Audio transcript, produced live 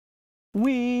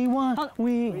We want,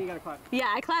 You gotta clap.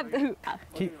 Yeah, I clapped.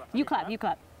 You clap, you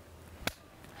clap.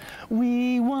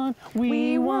 we want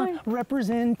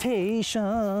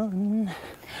representation.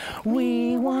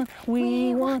 We want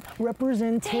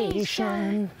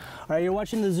representation. All right, you're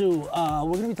watching the zoo.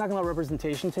 We're gonna be talking about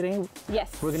representation today.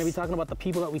 Yes. We're gonna be talking about the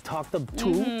people that we talked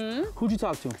to. Who'd you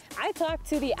talk to? I talked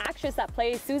to the actress that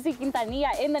plays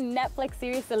Quintanilla in the Netflix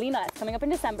series Selena. It's coming up in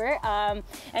December, and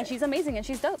she's amazing and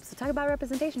she's dope. So talk about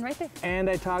representation right there. And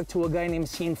I talked to a guy named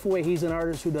Cienfue. He's an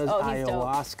artist who does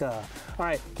ayahuasca. All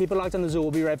right, keep it locked on the zoo.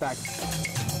 We'll be right back.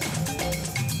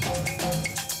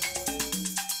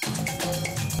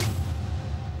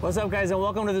 What's up, guys, and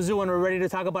welcome to the zoo, and we're ready to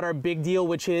talk about our big deal,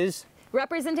 which is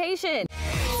representation.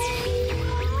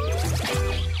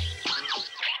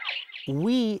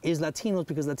 We is Latinos,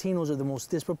 because Latinos are the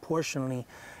most disproportionately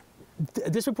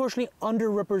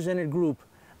underrepresented group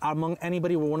among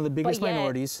anybody. We're one of the biggest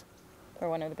minorities. We're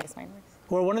one of the biggest minorities.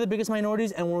 We're one of the biggest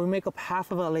minorities, and we make up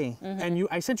half of LA. And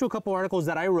I sent you a couple articles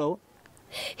that I wrote.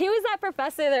 He was that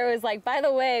professor that was like, by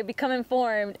the way, become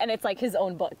informed, and it's like his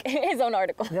own book, his own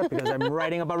article. Yeah, because I'm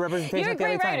writing about representation at the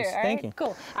LA Times. Right? Thank you.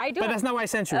 Cool. I do. But that's not why I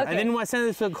sent you. Okay. I didn't want to send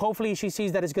it so hopefully she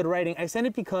sees that it's good writing. I sent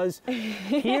it because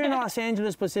here in Los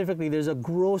Angeles specifically, there's a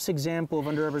gross example of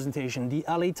underrepresentation. The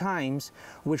LA Times,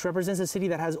 which represents a city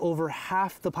that has over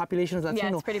half the population of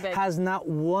Latino, it's pretty big. has not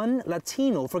one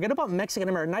Latino, forget about Mexican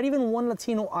American, not even one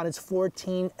Latino on its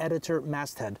 14 editor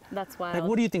masthead. That's wild. Like,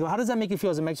 what do you think? How does that make you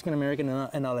feel as a Mexican American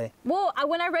in LA? Well,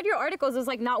 when I read your articles, it was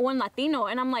like not one Latino,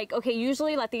 and I'm like, okay,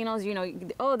 usually Latinos, you know,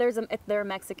 oh, they're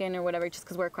Mexican or whatever, just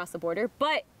because we're across the border,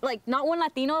 but like not one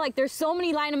Latino. Like there's so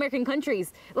many Latin American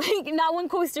countries, like not one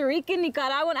Costa Rican,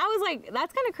 Nicaraguan. I was like,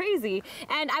 that's kind of crazy.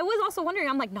 And I was also wondering,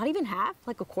 I'm like, not even half,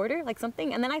 like a quarter, like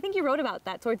something. And then I think you wrote about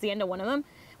that towards the end of one of them,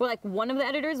 where like one of the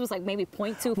editors was like maybe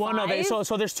 0.25. Well, no,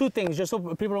 so there's two things, just so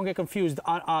people don't get confused.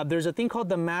 There's a thing called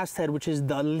the masthead, which is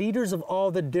the leaders of all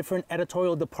the different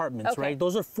editorial departments, right?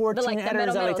 Those are 14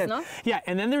 editors. No? Yeah,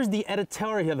 and then there's the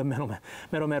editorial, the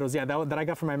meros, yeah, that I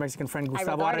got from my Mexican friend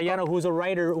Gustavo Arellano, who's a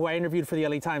writer who I interviewed for the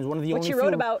LA Times. One of the only you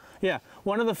wrote about. Yeah,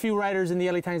 one of the few writers in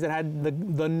the LA Times that had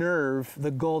the nerve,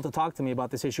 the gall to talk to me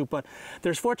about this issue. But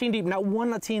there's 14 deep, not one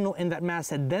Latino in that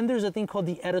masthead. Then there's a thing called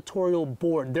the editorial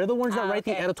board. They're the ones that write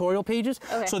the editorial pages.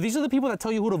 So these are the people that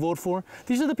tell you who to vote for.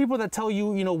 These are the people that tell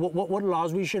you, you know, what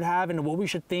laws we should have and what we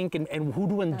should think and who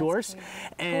to endorse.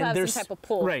 And there's some type of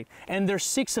pull. Right. And there's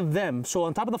 6 of them. So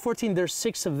on top of the 14, there's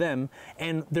 6 of them,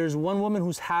 and there's one woman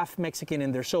who's half Mexican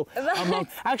in there. So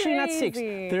actually not 6.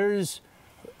 There's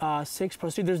 6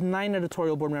 plus 3. There's 9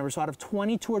 editorial board members. So out of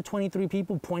 22 or 23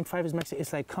 people, 0.5 is Mexican.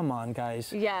 It's like, come on,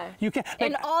 guys. Yeah. You can't. Like,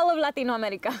 in all of Latino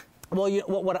America. Well,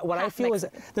 what I feel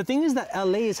Mexican. Is the thing is that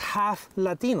LA is half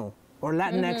Latino. Or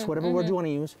Latinx, whatever word you want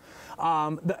to use.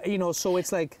 You know, so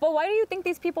it's like... But why do you think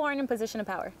these people aren't in position of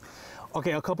power?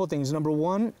 Okay, a couple things. Number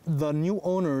one, the new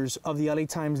owners of the LA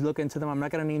Times look into them. I'm not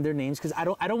going to name their names because I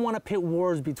don't want to pit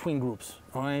wars between groups.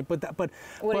 All right, but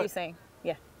what are you saying?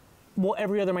 Yeah. Well,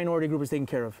 every other minority group is taken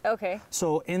care of. Okay.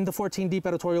 So in the 14 deep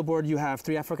editorial board, you have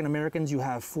 3 African Americans, you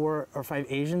have 4 or 5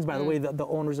 Asians. By the way, the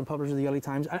owners and publishers of the LA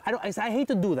Times. I hate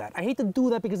to do that. I hate to do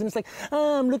that because then it's like,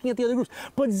 I'm looking at the other groups,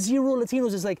 but 0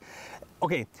 Latinos is like,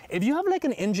 okay, if you have like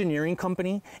an engineering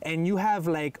company and you have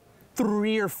like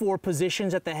 3 or 4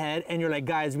 positions at the head, and you're like,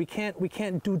 guys, we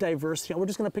can't do diversity. We're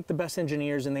just gonna pick the best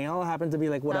engineers, and they all happen to be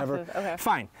like whatever. Okay.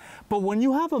 Fine. But when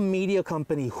you have a media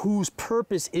company whose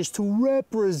purpose is to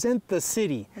represent the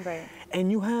city, right,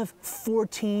 and you have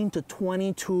 14 to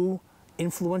 22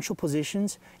 influential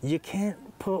positions, you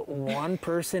can't put one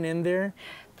person in there.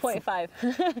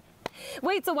 0.5.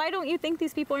 Wait, so why don't you think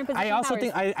these people are in position of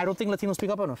power? I don't think Latinos speak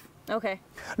up enough. Okay.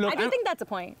 Look, I do think that's a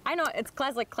point. I know it's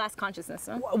class consciousness.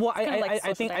 Huh? Well,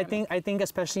 I think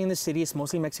especially in the city, it's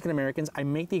mostly Mexican Americans. I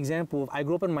make the example of I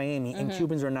grew up in Miami, and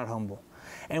Cubans are not humble.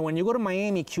 And when you go to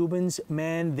Miami, Cubans,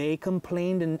 man, they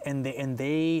complained and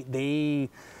they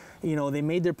you know, they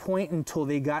made their point until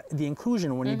they got the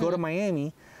inclusion. When you go to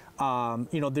Miami,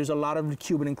 you know, there's a lot of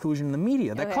Cuban inclusion in the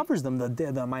media that covers them.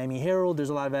 The Miami Herald, there's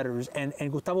a lot of editors. And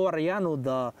Gustavo Arellano,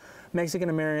 the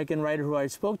Mexican-American writer who I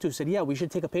spoke to, said, yeah, we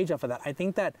should take a page off of that. I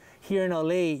think that here in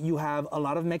LA, you have a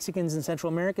lot of Mexicans and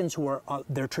Central Americans who are,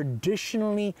 they're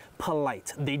traditionally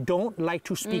polite. They don't like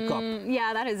to speak up.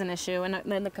 Yeah, that is an issue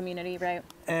in the community, right?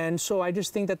 And so I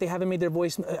just think that they haven't made their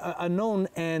voice known.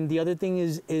 And the other thing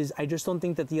is I just don't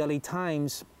think that the LA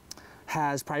Times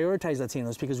has prioritized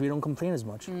Latinos because we don't complain as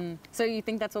much. So you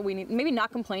think that's what we need? Maybe not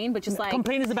complain, but just like...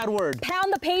 Complain is a bad word.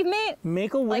 Pound the pavement?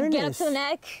 Make awareness. Like get up to the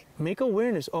neck? Make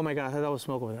awareness. Oh my God, I thought that was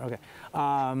smoke over there. Okay.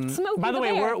 By the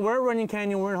way, bear. we're at Runyon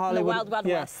Canyon. We're in Hollywood. The Wild Wild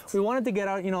West. We wanted to get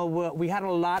out. You know, we had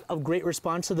a lot of great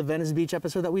response to the Venice Beach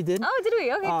episode that we did. Oh, did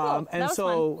we? Okay, cool. And that was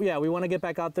so, fun. Yeah, we want to get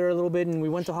back out there a little bit, and we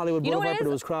went to Hollywood Boulevard, but it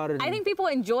was crowded. I think people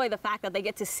enjoy the fact that they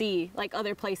get to see like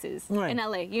other places in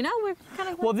LA. You know, we're kind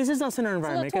of. Well, this is us in our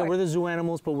environment. Okay? We're the zoo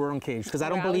animals, but we're uncaged because I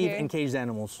don't believe in caged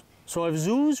animals. So if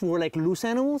zoos were like loose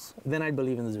animals, then I'd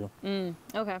believe in the zoo.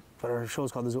 Okay. But our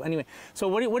show's called The Zoo. Anyway, so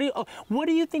what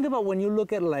do you think about when you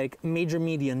look at like major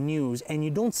media news and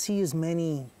you don't see as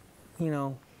many, you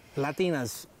know,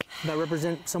 Latinas that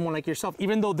represent someone like yourself,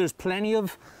 even though there's plenty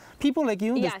of people like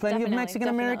you, there's plenty of Mexican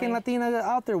American Latina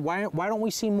out there. Why don't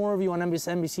we see more of you on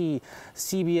NBC,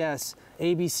 CBS,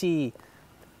 ABC,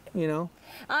 you know?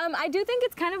 I do think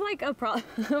it's kind of like a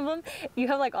problem. You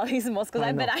have like all these muscles.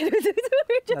 I bet I do too.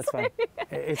 That's fine.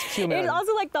 It's human. It's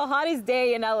also like the hottest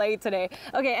day in LA today.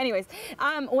 Okay, anyways,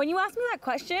 when you asked me that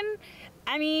question,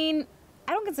 I mean,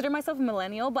 I don't consider myself a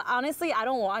millennial, but honestly, I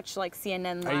don't watch like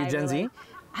CNN Live. Are you Gen Z?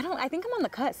 I think I'm on the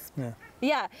cusp. Yeah.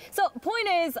 Yeah. So point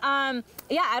is,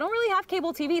 yeah, I don't really have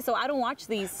cable TV, so I don't watch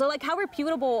these. So like, how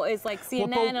reputable is like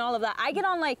CNN and all of that? I get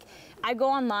on like, I go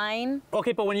online.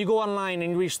 Okay, but when you go online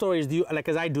and you read stories, do you, like,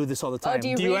 as I do this all the time,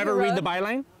 do you ever read the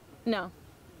byline? No.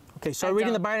 Okay, so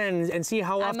reading the byline and see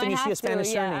how often you see a Spanish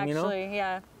surname, you know?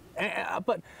 Yeah.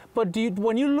 But do you,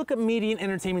 when you look at media and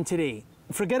entertainment today,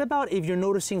 forget about if you're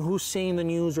noticing who's saying the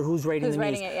news or who's writing the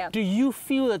news. It, yeah. Do you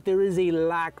feel that there is a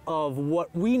lack of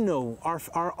what we know,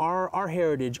 our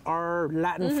heritage, our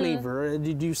Latin flavor?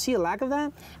 Do you see a lack of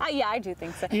that? Yeah, I do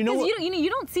think so. You know, you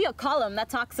don't see a column that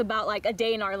talks about like a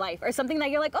day in our life or something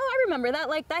that you're like, oh, I remember that.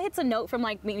 Like that hits a note from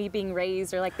like me being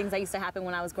raised or like things that used to happen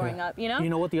when I was growing up. You know. You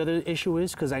know what the other issue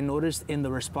is? Because I noticed in the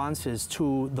responses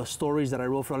to the stories that I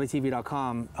wrote for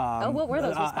LATV.com. What were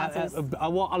those responses?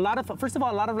 Well, first of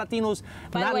all, a lot of Latinos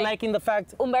not liking the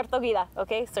fact. Umberto Vida,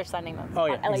 okay, search that name up. Oh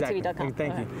yeah, exactly. LATV.com.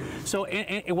 Thank you. So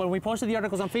when we posted the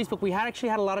articles on Facebook, we actually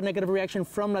had a lot of negative reaction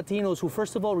from Latinos who,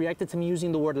 first of all, reacted to me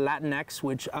using the word Latinx,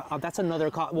 which that's another.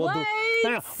 We'll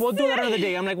do that another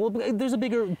day. I'm like, well, there's a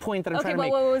bigger point that I'm trying to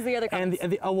make. Okay, what was the other comments?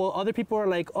 And well, other people are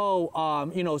like,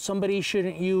 oh, you know, somebody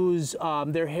shouldn't use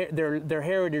their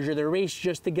heritage or their race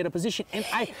just to get a position. And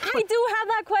I do have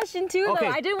that question too, though.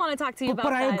 I did want to talk to you about that.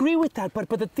 But I agree with that. But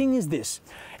the thing is this.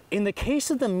 In the case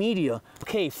of the media,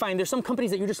 okay, fine, there's some companies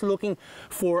that you're just looking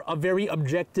for a very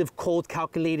objective, cold,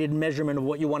 calculated measurement of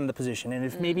what you want in the position. And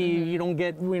if maybe you don't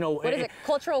get, you know... What is it?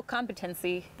 Cultural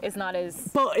competency is not as...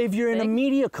 But if you're in a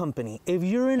media company, if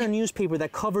you're in a newspaper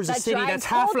that covers a city that's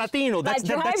half Latino... That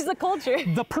drives the culture.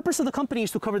 The purpose of the company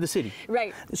is to cover the city.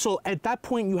 Right. So at that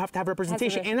point, you have to have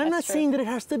representation. And I'm not saying that it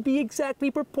has to be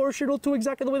exactly proportional to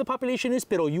exactly the way the population is,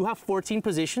 but you have 14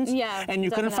 positions. Yeah, and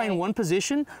you couldn't find one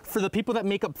position for the people that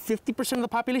make up 50% of the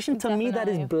population. To me, that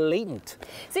is blatant.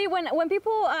 See, when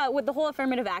people with the whole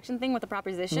affirmative action thing with the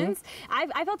propositions,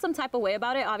 I felt some type of way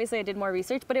about it. Obviously, I did more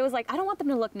research, but it was like, I don't want them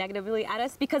to look negatively at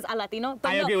us because a Latino.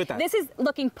 But I agree with that. This is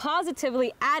looking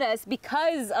positively at us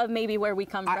because of maybe where we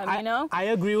come from, you know? I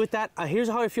agree with that. Here's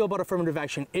how I feel about affirmative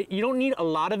action. You don't need a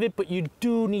lot of it, but you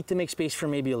do need to make space for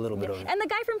maybe a little bit of it. And the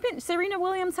guy from Serena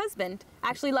Williams' husband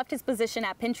actually left his position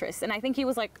at Pinterest, and I think he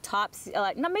was like top,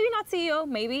 maybe not CEO,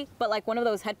 maybe, but like one of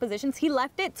those head positions. He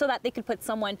left it so that they could put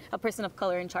a person of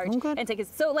color in charge and take his.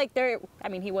 So like I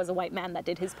mean, he was a white man that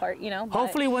did his part, you know.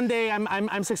 Hopefully one day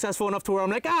I'm successful enough to where I'm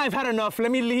like, I've had enough.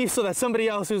 Let me leave so that somebody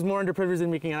else who's more underprivileged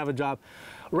than me can have a job.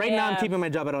 Right now I'm keeping my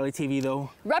job at LATV though.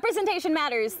 Representation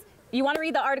matters. You want to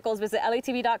read the articles, visit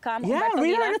LATV.com. Yeah,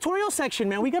 read our editorial section,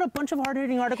 man. We got a bunch of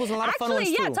hard-hitting articles and a lot of fun ones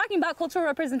too. Actually, yeah, talking about cultural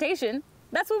representation.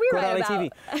 That's what we write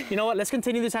about. You know what? Let's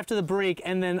continue this after the break,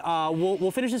 and then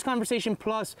we'll finish this conversation.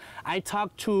 Plus, I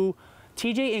talked to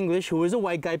TJ English, who is a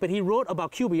white guy, but he wrote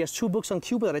about Cuba. He has 2 books on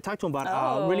Cuba that I talked to him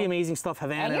about. Really amazing stuff.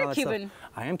 Havana and all that Cuban.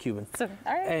 Stuff. I am Cuban. So,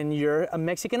 all right. And you're a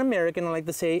Mexican American, I like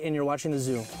to say, and you're watching The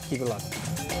Zoo. Keep it locked.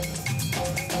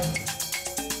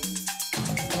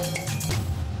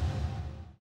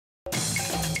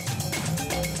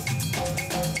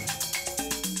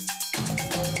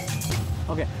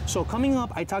 Okay, so coming up,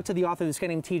 I talked to the author, this guy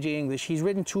named TJ English. He's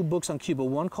written 2 books on Cuba.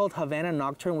 One called Havana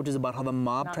Nocturne, which is about how the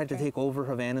mob tried to take over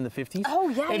Havana in the 50s. Oh,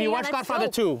 yeah. If you watch Godfather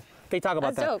 2, They talk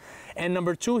about That's that. dope. And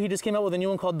number two, he just came out with a new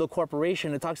one called The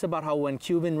Corporation. It talks about how when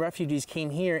Cuban refugees came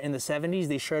here in the 70s,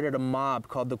 they started a mob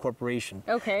called The Corporation.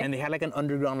 Okay. And they had like an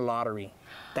underground lottery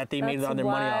that they made That's all their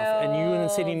money off. And you in the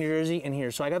city of New wild. Jersey and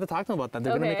here. So I got to talk to them about that.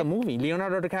 They're going to make Okay. a movie.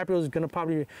 Leonardo DiCaprio is going to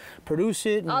probably produce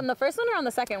it. On the first one or on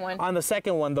the second one? On the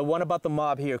second one, the one about the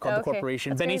mob here called The Okay.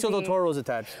 Corporation. That's Benicio del crazy. Toro is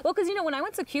attached. Well, because, you know, when I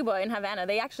went to Cuba in Havana,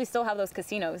 they actually still have those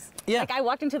casinos. Yeah. Like, I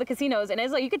walked into the casinos, and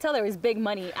it's like, you could tell there was big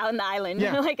money out in the island,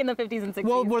 Yeah. like in the 50s and 60s.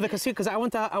 Well, where the casino, because I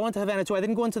went to Havana too. I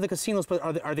didn't go into the casinos, but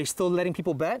are they still letting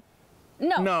people bet?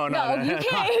 No, No, you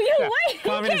can't. You what?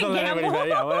 Communists You don't let can't everybody bet.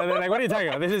 Yeah, gamble. well, they're like, what are you talking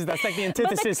about? That's like the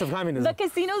antithesis of communism. The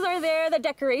casinos are there. The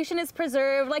decoration is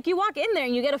preserved. Like, you walk in there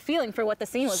and you get a feeling for what the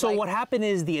scene was So like. what happened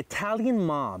is the Italian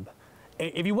mob.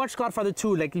 If you watch Godfather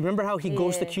 2, like, you remember how he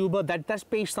goes to Yeah. Cuba? That's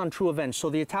based on true events. So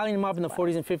the Italian mob in the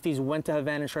 40s and 50s went to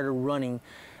Havana and started running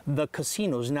the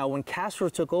casinos. Now, when Castro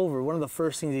took over, one of the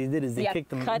first things they did is they kicked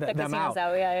them cut the them casinos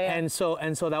out. out. Yeah. And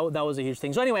so that was a huge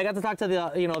thing. So anyway, I got to talk to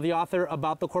the author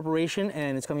about The Corporation,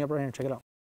 and it's coming up right here. Check it out.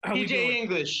 How we PJ doing?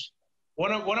 English,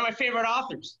 one of my favorite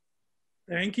authors.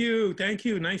 Thank you.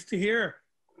 Nice to hear.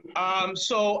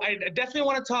 So I definitely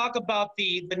want to talk about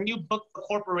the new book, The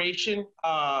Corporation,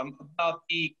 about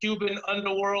the Cuban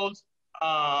underworld,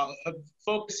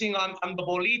 focusing on the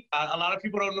bolita. A lot of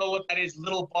people don't know what that is,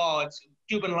 little ball. It's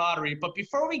Cuban lottery. But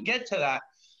before we get to that,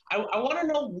 I want to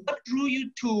know what drew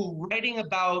you to writing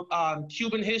about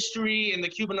Cuban history and the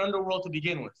Cuban underworld to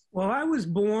begin with. Well, I was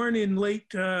born in the late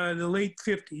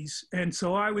 50s, and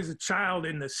so I was a child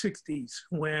in the 60s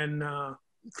when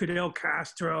Fidel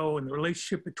Castro and the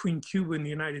relationship between Cuba and the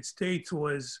United States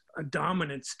was a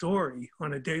dominant story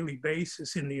on a daily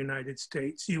basis in the United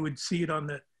States. You would see it on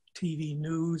the TV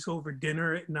news over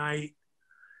dinner at night.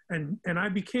 And I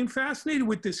became fascinated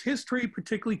with this history,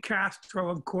 particularly Castro,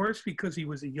 of course, because he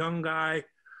was a young guy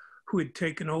who had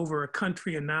taken over a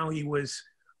country, and now he was,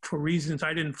 for reasons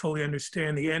I didn't fully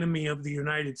understand, the enemy of the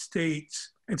United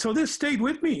States. And so this stayed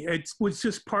with me. It was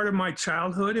just part of my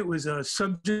childhood. It was a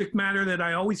subject matter that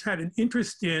I always had an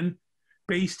interest in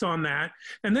based on that.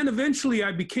 And then eventually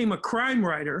I became a crime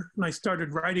writer, and I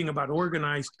started writing about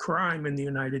organized crime in the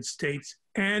United States.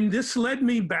 And this led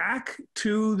me back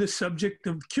to the subject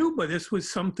of Cuba. This was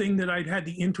something that I'd had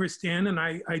the interest in, and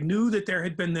I knew that there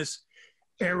had been this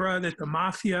era that the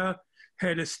mafia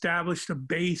had established a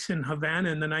base in Havana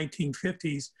in the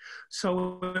 1950s.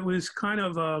 So it was kind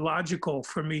of logical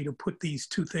for me to put these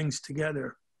two things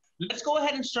together. Let's go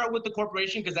ahead and start with The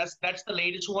Corporation, because that's the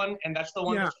latest one, and that's the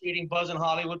one that's creating buzz in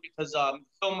Hollywood because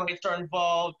film rights are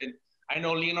involved, and I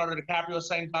know Leonardo DiCaprio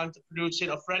signed on to produce it.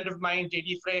 A friend of mine,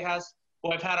 JD Frejas,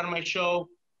 who I've had on my show,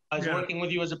 is working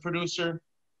with you as a producer.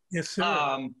 Yes,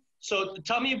 sir. So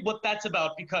tell me what that's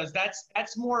about, because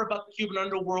that's more about the Cuban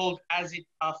underworld as it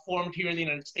formed here in the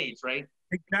United States, right?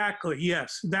 Exactly,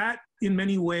 yes. That, in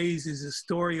many ways, is a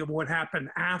story of what happened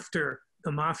after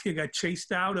the mafia got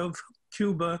chased out of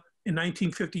Cuba in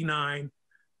 1959,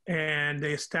 and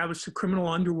they established a criminal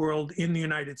underworld in the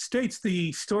United States.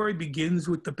 The story begins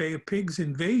with the Bay of Pigs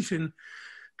invasion,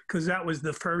 because that was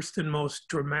the first and most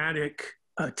dramatic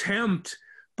attempt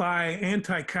by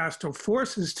anti-Castro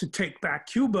forces to take back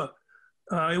Cuba.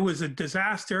 It was a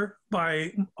disaster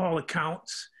by all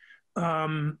accounts.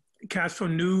 Castro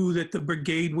knew that the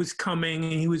brigade was coming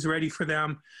and he was ready for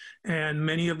them. And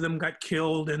many of them got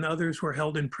killed and others were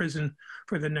held in prison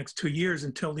for the next 2 years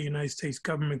until the United States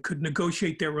government could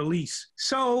negotiate their release.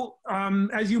 So,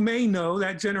 as you may know,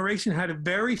 that generation had a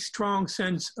very strong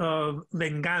sense of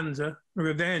venganza,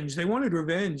 revenge. They wanted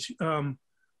revenge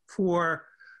for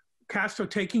Castro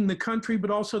taking the country, but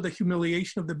also the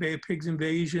humiliation of the Bay of Pigs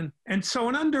invasion. And so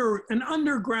an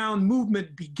underground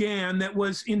movement began that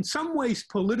was in some ways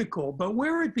political, but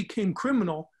where it became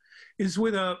criminal is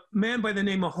with a man by the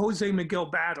name of Jose Miguel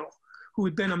Batlle, who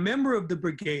had been a member of the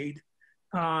brigade.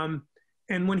 And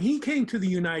when he came to the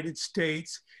United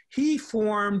States, he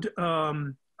formed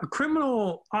a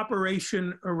criminal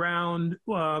operation around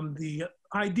the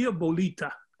idea of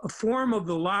bolita, a form of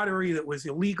the lottery that was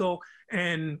illegal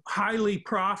and highly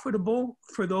profitable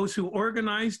for those who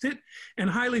organized it and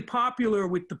highly popular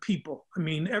with the people. I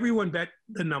mean, everyone bet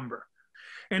the number.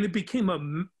 And it became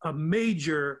a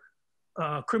major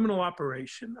criminal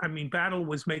operation. I mean, Batlle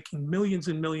was making millions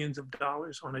and millions of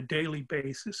dollars on a daily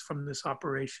basis from this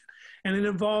operation. And it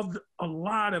involved a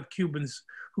lot of Cubans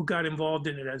who got involved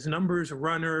in it as numbers,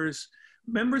 runners,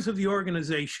 members of the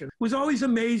organization. It was always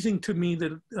amazing to me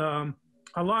that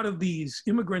a lot of these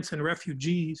immigrants and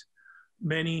refugees,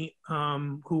 many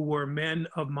who were men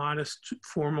of modest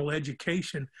formal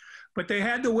education, but they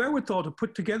had the wherewithal to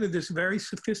put together this very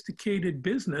sophisticated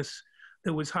business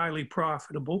that was highly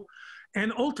profitable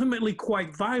and ultimately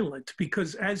quite violent,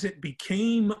 because as it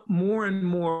became more and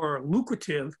more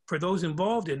lucrative for those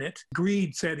involved in it,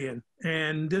 greed set in.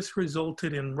 And this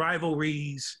resulted in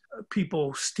rivalries,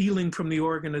 people stealing from the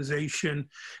organization,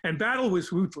 and Battle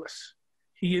was ruthless.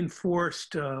 He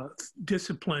enforced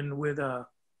discipline with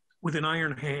an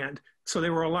iron hand. So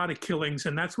there were a lot of killings,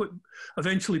 and that's what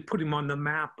eventually put him on the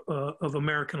map of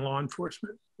American law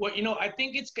enforcement. Well, you know, I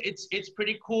think it's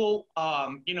pretty cool,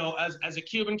 you know, as a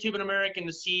Cuban American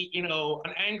to see, you know,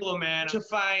 an Anglo man to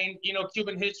find, you know,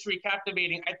 Cuban history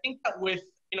captivating. I think that with,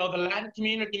 you know, the Latin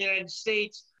community in the United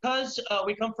States, because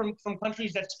we come from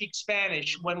countries that speak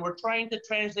Spanish, when we're trying to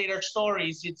translate our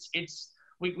stories,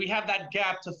 we have that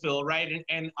gap to fill, right?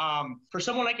 And for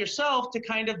someone like yourself to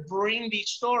kind of bring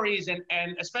these stories,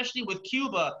 and especially with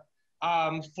Cuba,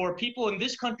 for people in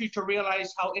this country to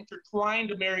realize how intertwined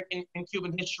American and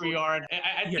Cuban history are. And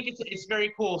I think it's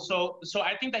very cool. So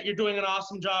I think that you're doing an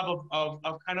awesome job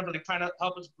of kind of like trying to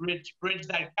help us bridge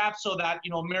that gap so that,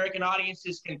 you know, American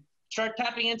audiences can start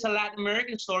tapping into Latin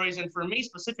American stories, and for me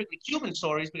specifically Cuban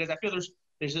stories, because I feel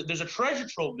there's a treasure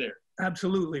trove there.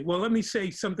 Absolutely. Well, let me say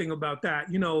something about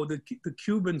that. You know, the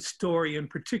Cuban story in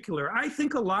particular, I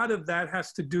think a lot of that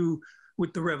has to do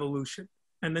with the revolution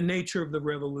and the nature of the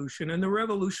revolution. And the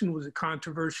revolution was a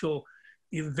controversial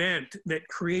event that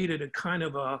created a kind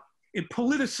of it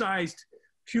politicized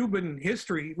Cuban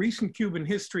history, recent Cuban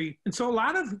history. And so a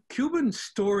lot of Cuban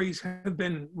stories have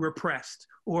been repressed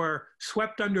or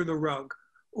swept under the rug,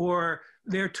 or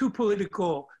they're too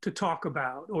political to talk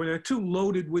about, or they're too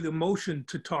loaded with emotion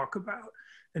to talk about.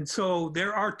 And so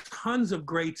there are tons of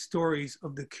great stories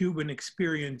of the Cuban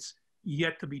experience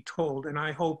yet to be told. And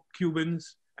I hope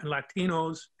Cubans and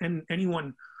Latinos and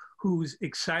anyone who's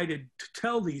excited to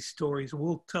tell these stories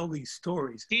will tell these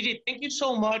stories. DJ, thank you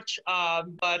so much.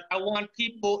 But I want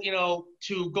people, you know,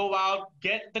 to go out,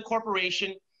 get the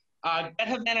corporation, get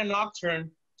Havana Nocturne,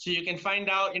 so you can find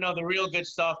out, you know, the real good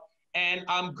stuff. And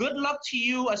good luck to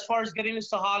you as far as getting this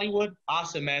to Hollywood.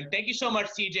 Awesome, man. Thank you so much,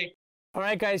 TJ. All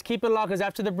right, guys, keep it locked, because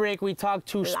after the break, we talk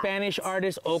to Spanish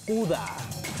artist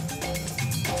Okuda.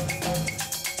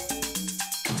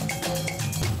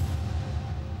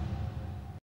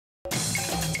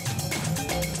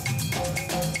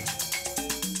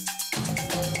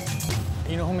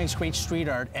 You know who makes great street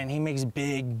art, and he makes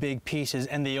big pieces,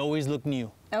 and they always look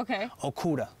new? Okay.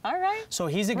 Okuda. All right. So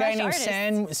he's a guy named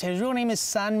his real name is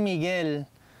San Miguel,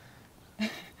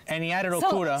 and he added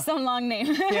Okuda. Some long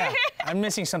name. Yeah, I'm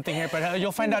missing something here, but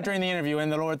you'll find out during the interview in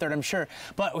the lower third, I'm sure.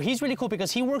 But he's really cool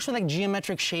because he works with like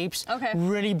geometric shapes,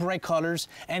 really bright colors,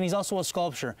 and he's also a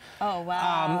sculptor. Oh,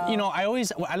 wow. You know, I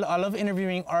love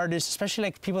interviewing artists, especially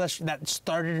like people that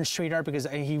started in street art, because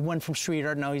he went from street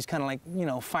art, now he's kind of like, you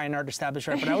know, fine art, established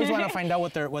art, but I always want to find out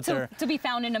what they're... To be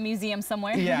found in a museum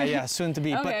somewhere. Yeah, soon to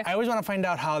be. But I always want to find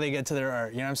out how they get to their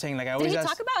art, you know what I'm saying? Like, I always Did he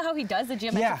talk about how he does the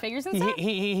geometric figures and stuff?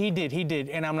 He did.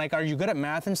 And I'm like, are you good at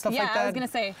math and stuff like that? Yeah, I was going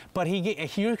to say. But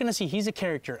you're going to see he's a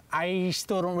character. I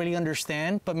still don't really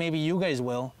understand, but maybe you guys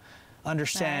will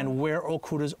understand where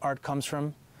Okuda's art comes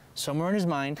from. Somewhere in his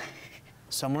mind,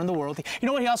 somewhere in the world. You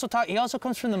know what, he also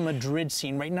comes from the Madrid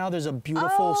scene. Right now there's a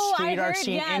beautiful street art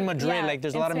scene in Madrid. Like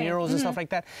there's a lot of murals and stuff like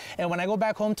that. And when I go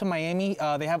back home to Miami,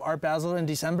 they have Art Basel in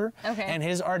December. And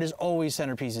his art is always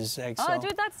centerpieces. Like,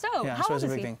 dude, that's dope. Yeah, how so old it's a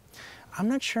is big he? thing. I'm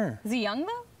not sure. Is he young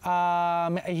though?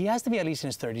 He has to be at least in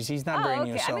his 30s. He's not very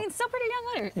new. So. I mean, still pretty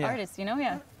young artist, you know?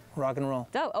 Yeah. Rock and roll.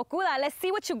 Dope. Okuda, let's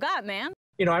see what you got, man.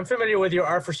 You know, I'm familiar with your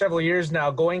art for several years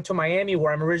now. Going to Miami,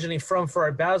 where I'm originally from, for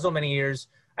Art Basel many years,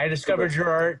 I discovered your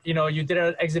art. You know, you did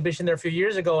an exhibition there a few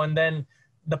years ago, and then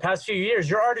the past few years,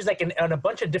 your art is like in a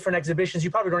bunch of different exhibitions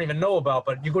you probably don't even know about,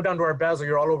 but you go down to Art Basel,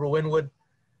 you're all over Wynwood.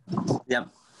 Yeah.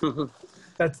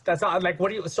 That's not like, what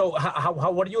do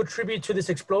you attribute to this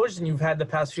explosion you've had the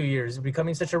past few years,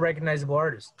 becoming such a recognizable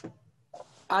artist?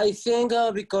 I think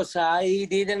because I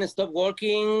didn't stop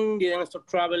working, didn't stop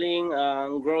traveling,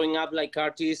 growing up like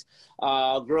artists,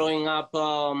 growing up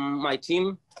my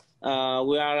team. We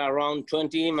are around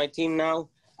 20 in my team now.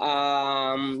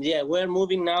 Yeah, we're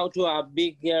moving now to a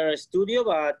bigger studio,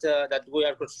 but that we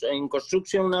are in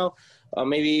construction now.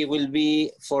 Maybe it will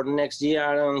be for next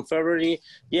year in February.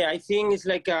 Yeah, I think it's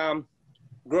like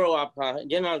grow up,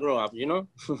 general grow up, you know?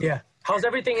 Yeah. How's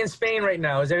everything in Spain right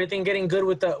now? Is everything getting good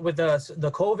with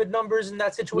the COVID numbers in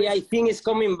that situation? Yeah, I think it's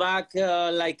coming back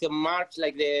like March,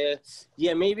 like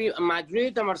maybe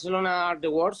Madrid and Barcelona are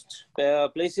the worst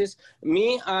places.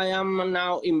 Me, I am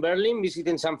now in Berlin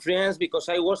visiting some friends because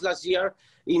I was last year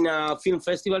in a film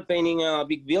festival painting a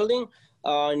big building.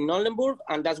 in Oldenburg,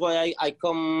 and that's why I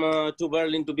come to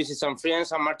Berlin to visit some friends,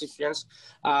 some artist friends.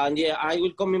 And yeah, I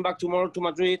will coming back tomorrow to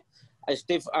Madrid. I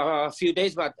stay a few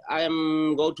days, but I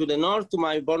am go to the north, to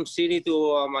my born city,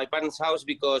 to my parents' house,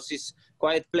 because it's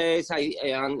quiet place.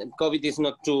 And COVID is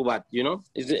not too bad, you know.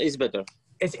 It's better.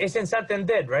 It's in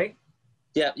Santander, right?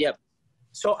 Yeah, yeah.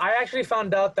 So I actually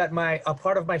found out that a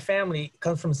part of my family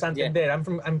comes from Santander. Yeah.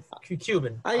 I'm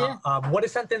Cuban. Oh, yeah. What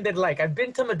is Santander like? I've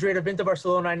been to Madrid, I've been to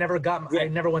Barcelona. I never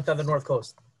went to the North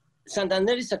Coast.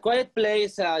 Santander is a quiet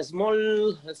place, a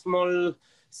small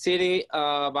city,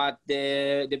 but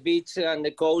the beach and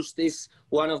the coast is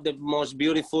one of the most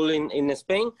beautiful in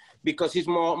Spain, because it's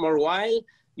more wild,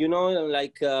 you know,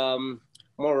 like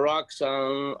more rocks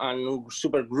and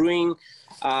super green.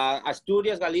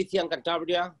 Asturias, Galicia, and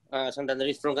Cantabria, Santander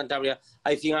is from Cantabria,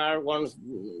 I think are one of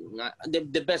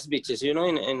the best beaches, you know,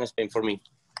 in Spain for me.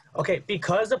 Okay,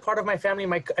 because a part of my family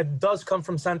does come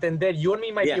from Santander, you and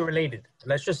me might be related.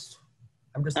 I'm just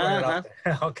throwing it out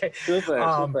there. Okay.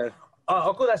 Super.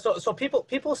 Okuda, so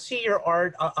people see your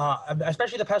art,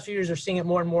 especially the past few years, they're seeing it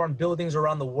more and more on buildings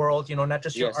around the world, you know, not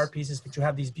just your art pieces, but you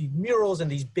have these big murals and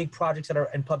these big projects that are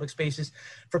in public spaces.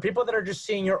 For people that are just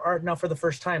seeing your art now for the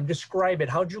first time, describe it.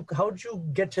 How'd you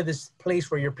get to this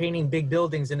place where you're painting big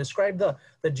buildings, and describe the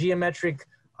geometric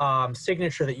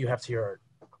signature that you have to your art?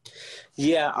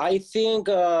 Yeah, I think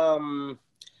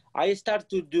I start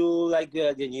to do like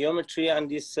the geometry and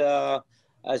this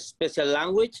a special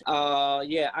language.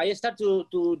 I start to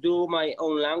do my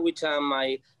own language and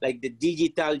my the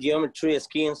digital geometry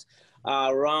skins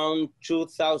around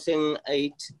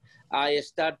 2008. I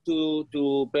start to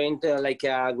paint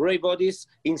gray bodies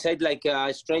inside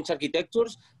strange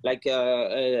architectures, like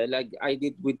I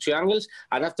did with triangles.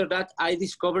 And after that, I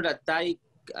discovered that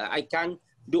I can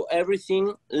do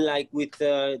everything with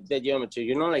the geometry,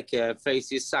 you know,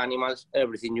 faces, animals,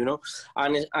 everything, you know.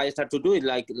 And I start to do it,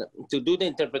 to do the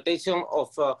interpretation of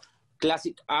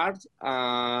classic art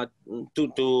to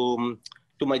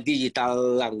my digital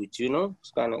language, you know. It's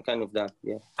kind of that,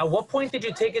 yeah. At what point did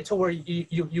you take it to where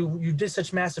you did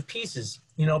such massive pieces,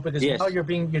 you know, because now you're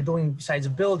doing sides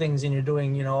of buildings, and you're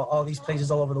doing, you know, all these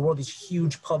places all over the world, these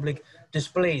huge public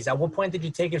displays. At what point did you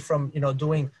take it from, you know,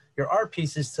 doing your art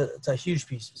pieces to huge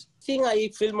pieces? I think I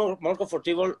feel more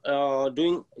comfortable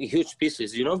doing huge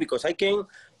pieces, you know, because I came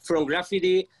from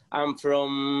graffiti and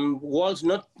from walls,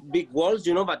 not big walls,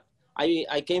 you know, but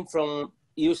I came from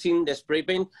using the spray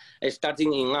paint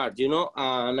starting in art, you know,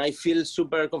 and I feel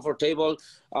super comfortable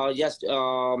just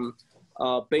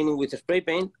painting with spray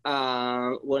paint.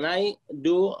 When I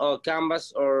do a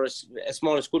canvas or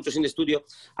small sculptures in the studio,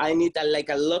 I need a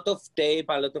lot of tape,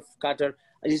 a lot of cutter.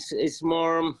 It's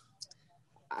more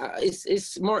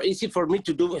easy for me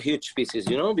to do huge pieces,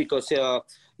 you know, because you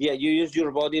use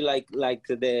your body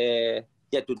to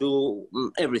do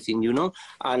everything, you know.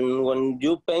 And when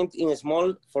you paint in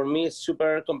small, for me it's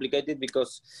super complicated,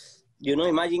 because, you know,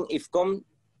 imagine if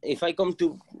I come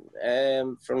to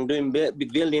from doing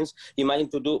big buildings, imagine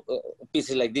to do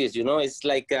pieces like this, you know. It's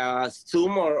like a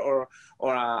Zoom or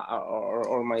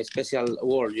my special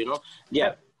world, you know.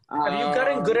 Yeah. Have you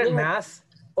gotten good at math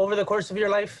over the course of your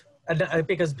life?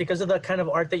 Because of the kind of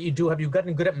art that you do, have you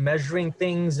gotten good at measuring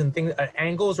things and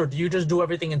angles, or do you just do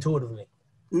everything intuitively?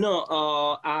 No,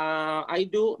 I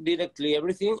do directly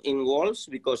everything in walls,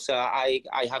 because I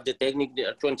have the technique,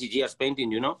 20 years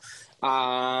painting, you know.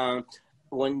 I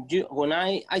think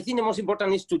the most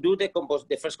important is to do the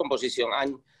first composition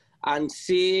and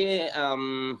see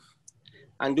and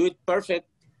do it perfect.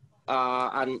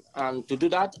 And to do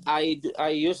that, I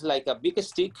use a big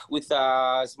stick with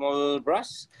a small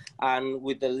brush, and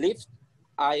with the lift,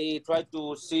 I try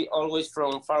to see always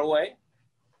from far away.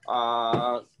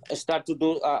 Start to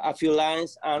do a few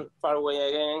lines and far away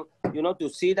again, you know, to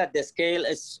see that the scale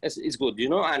is good, you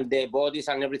know, and the bodies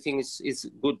and everything is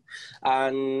good.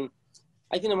 And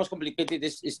I think the most complicated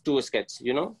is to sketch,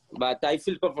 you know, but I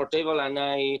feel comfortable, and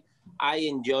I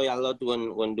enjoy a lot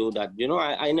when do that, you know.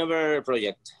 I never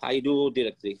project, I do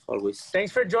directly always.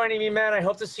 Thanks for joining me, man. I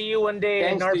hope to see you one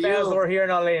day in Art Basel or here in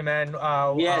LA, man.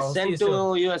 Yes, send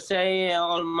to USA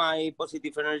all my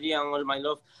positive energy and all my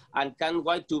love, and can't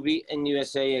wait to be in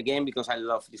USA again, because I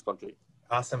love this country.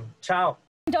 Awesome. Ciao.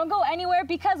 Don't go anywhere,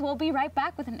 because we'll be right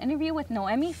back with an interview with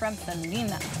Noemi from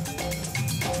Selena.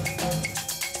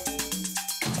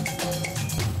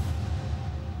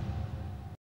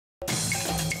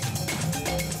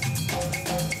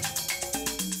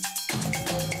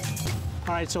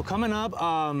 All right, so coming up,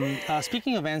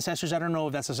 speaking of ancestors, I don't know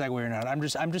if that's a segue or not. I'm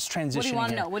just transitioning. What do you want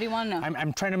to know? What do you want to know?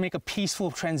 I'm trying to make a peaceful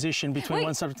transition between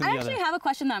one subject and the other. I actually have a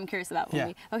question that I'm curious about.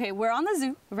 Yeah. Okay, we're on the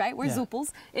zoo, right? We're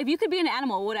zooples. If you could be an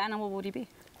animal, what animal would you be?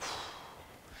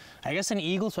 I guess an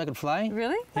eagle, so I could fly.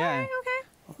 Really? Yeah. All right,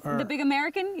 okay. The big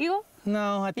American eagle?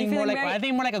 No, I think more like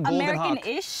a golden hawk.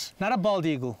 American-ish? Not a bald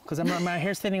eagle, because my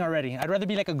hair's thinning already. I'd rather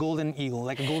be like a golden eagle,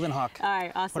 like a golden hawk. All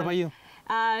right, awesome. What about you?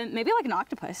 Maybe like an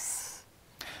octopus.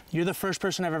 You're the first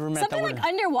person I've ever met Something that like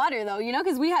underwater, though, you know,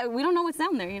 because we don't know what's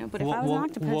down there, you know. But if I was an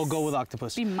octopus, we'll go with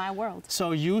octopus. It'd be my world.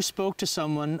 So you spoke to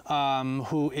someone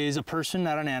who is a person,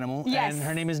 not an animal. Yes. And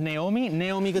her name is Noemi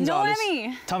Gonzalez.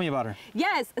 Noemi. Tell me about her.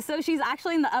 Yes. So she's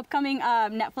actually in the upcoming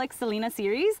Netflix Selena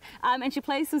series, and she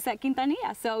plays Suzette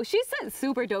Quintanilla. So she's a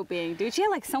super dope being, dude. She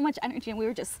had like so much energy, and we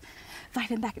were just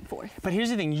vibing back and forth. But here's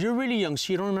the thing: you're really young,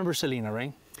 so you don't remember Selena,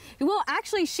 right? Well,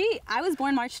 actually, I was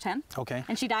born March 10th. Okay.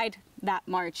 And she died that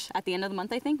March at the end of the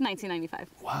month, I think, 1995.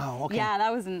 Wow. Okay. Yeah,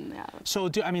 that was in. Yeah. So,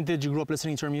 did you grow up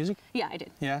listening to her music? Yeah, I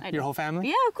did. Yeah. I Your whole family?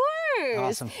 Yeah, of course.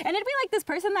 Awesome. And it'd be like this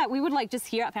person that we would like just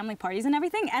hear at family parties and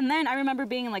everything. And then I remember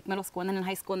being in like middle school and then in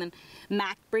high school, and then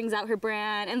Mac brings out her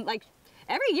brand, and like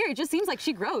every year it just seems like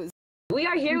she grows. We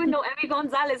are here with Noemi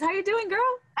Gonzalez. How you doing, girl?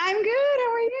 I'm good.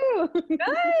 How are you?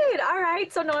 Good. All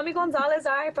right. So Noemi Gonzalez,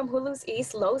 all right, from Hulu's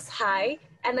East, Los High,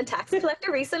 and the Tax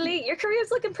Collector recently. Your career's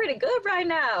looking pretty good right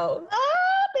now.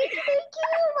 Oh, thank you.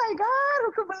 Oh my God,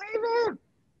 who could believe it?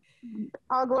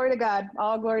 All glory to God.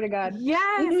 All glory to God. Yes,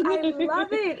 I love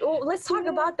it. Well, let's talk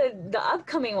about the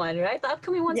upcoming one, right? The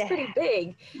upcoming one's pretty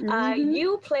big.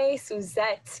 You play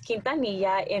Suzette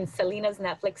Quintanilla in Selena's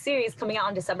Netflix series coming out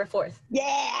on December 4th.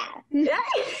 Yeah.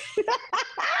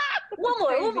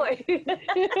 One more.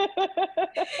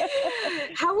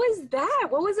 How was that?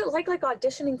 What was it like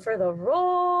auditioning for the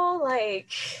role?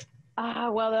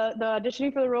 Well, the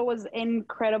auditioning for the role was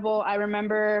incredible. I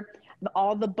remember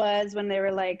all the buzz when they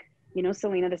were like, you know,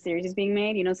 Selena, the series is being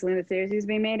made.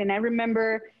 And I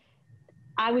remember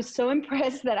I was so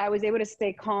impressed that I was able to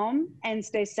stay calm and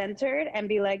stay centered and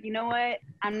be like, you know what?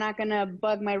 I'm not going to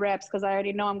bug my reps because I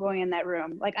already know I'm going in that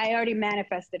room. Like, I already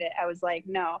manifested it. I was like,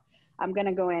 no, I'm going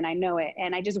to go in. I know it.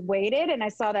 And I just waited, and I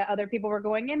saw that other people were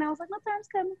going in. I was like, my time's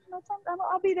coming.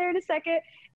 I'll be there in a second.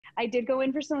 I did go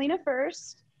in for Selena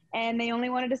first, and they only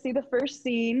wanted to see the first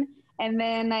scene. And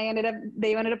then they ended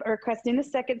up requesting the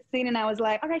second scene, and I was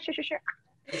like, all right, sure.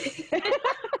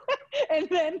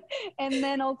 and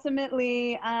then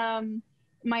ultimately,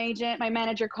 my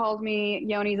manager called me.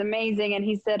 Yoni's amazing, and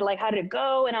he said, like, how did it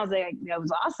go? And I was like, it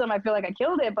was awesome. I feel like I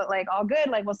killed it, but like, all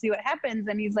good. Like, we'll see what happens.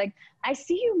 And he's like, I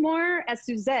see you more as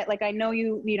Suzette. Like, I know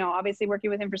you know, obviously working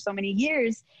with him for so many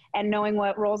years and knowing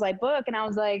what roles I book. And I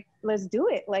was like, let's do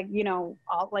it. Like, you know,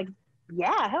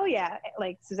 yeah, hell yeah.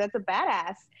 Like, Suzette's a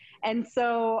badass. And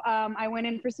so I went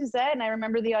in for Suzette, and I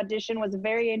remember the audition was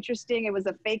very interesting. It was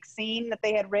a fake scene that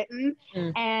they had written,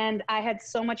 and I had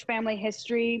so much family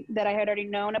history that I had already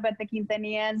known about the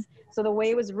Quintanillas. So the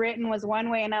way it was written was one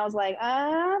way, and I was like,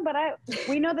 but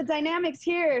we know the dynamics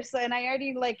here. So, and I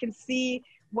already can see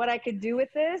what I could do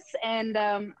with this, and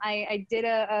I did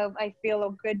I feel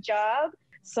a good job.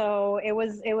 So it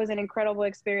was an incredible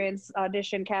experience,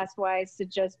 audition cast-wise, to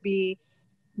just be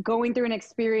going through an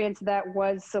experience that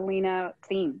was Selena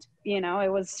themed. You know, it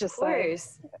was just like,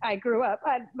 I grew up,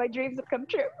 my dreams have come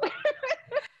true.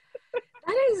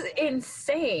 That is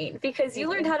insane, because you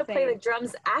learned how to play the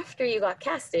drums after you got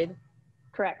casted.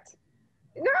 Correct.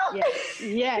 Girl.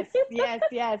 Yes.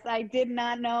 I did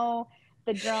not know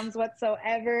the drums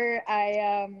whatsoever.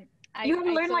 You have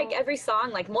to learn every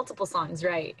song, multiple songs,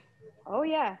 right? Oh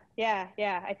yeah.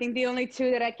 I think the only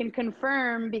two that I can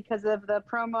confirm because of the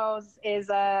promos is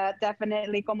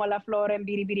definitely Como la Flor and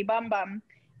Biri Biri Bam Bam.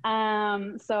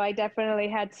 So I definitely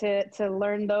had to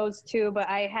learn those two, but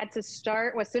I had to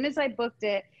start as soon as I booked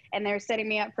it and they were setting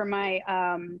me up for my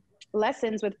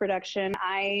lessons with production.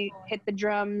 I hit the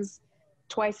drums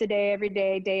twice a day, every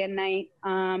day, day and night,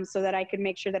 so that I could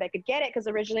make sure that I could get it, because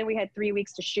originally we had 3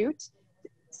 weeks to shoot.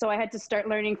 So I had to start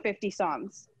learning 50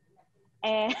 songs.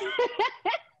 And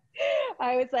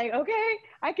I was like, okay,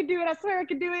 I can do it. I swear I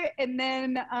can do it. And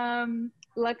then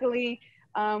luckily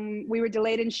we were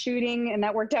delayed in shooting, and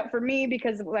that worked out for me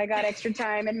because I got extra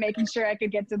time and making sure I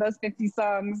could get to those 50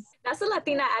 songs. That's a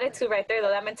Latina attitude right there, though,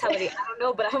 that mentality. I don't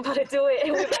know, but I'm about to do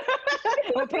it.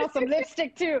 We'll put on some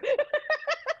lipstick too.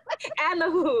 And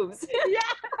the hooves. Yeah.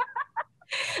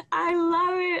 I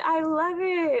love it. I love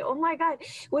it. Oh my God.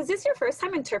 Was this your first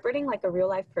time interpreting like a real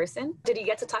life person? Did you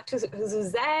get to talk to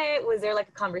Suzette? Was there like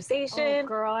a conversation? Oh,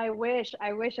 girl, I wish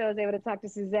I was able to talk to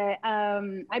Suzette.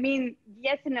 I mean,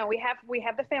 yes and no. We have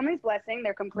the family's blessing.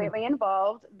 They're completely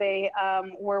involved. They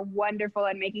were wonderful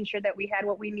at making sure that we had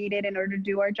what we needed in order to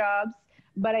do our jobs.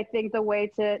 But I think the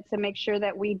way to make sure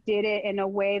that we did it in a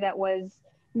way that was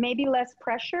maybe less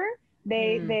pressure.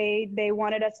 They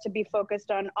wanted us to be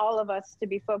focused on, all of us to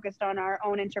be focused on our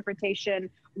own interpretation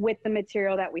with the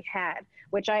material that we had,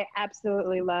 which I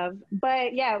absolutely love.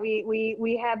 But yeah,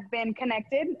 we have been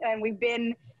connected and we've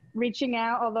been reaching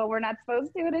out, although we're not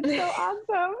supposed to, and it's so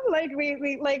awesome. Like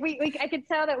we I could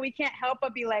tell that we can't help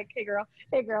but be like, hey girl.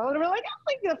 And we're like,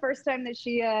 the first time that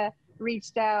she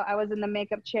reached out, I was in the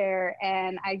makeup chair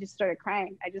and I just started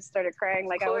crying.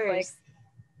 Like I was like,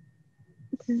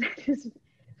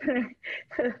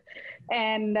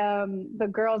 and the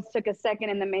girls took a second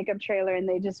in the makeup trailer and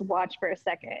they just watched for a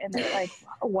second and they're like,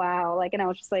 wow. Like, and I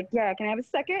was just like, yeah, can I have a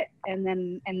second? And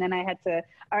then I had to,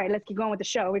 all right, let's keep going with the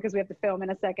show because we have to film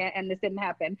in a second, and this didn't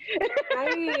happen.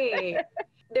 Right.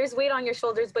 There's weight on your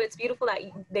shoulders, but it's beautiful that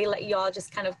they let you all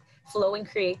just kind of flow in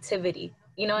creativity,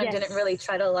 you know, and didn't really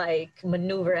try to like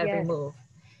maneuver every move.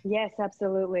 Yes,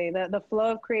 absolutely. The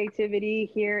flow of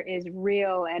creativity here is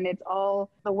real, and it's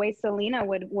all the way Selena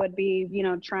would be, you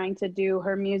know, trying to do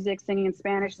her music, singing in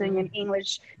Spanish, singing in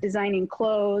English, designing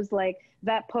clothes. Like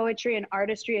that poetry and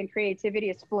artistry and creativity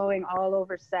is flowing all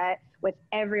over set with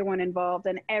everyone involved,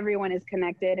 and everyone is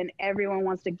connected and everyone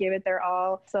wants to give it their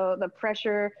all. So the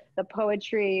pressure, the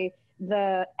poetry,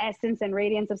 the essence and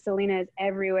radiance of Selena is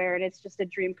everywhere, and it's just a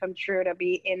dream come true to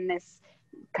be in this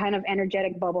kind of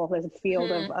energetic bubble, this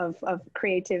field of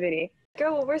creativity.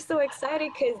 Girl, well, we're so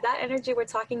excited because that energy we're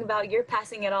talking about, you're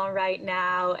passing it on right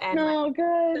now, and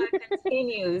good. That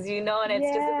continues, you know, and it's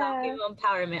just about female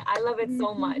empowerment. I love it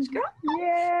so much, girl.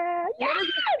 Yeah,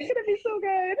 it's gonna be so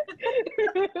good.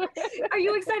 Are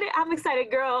you excited? I'm excited,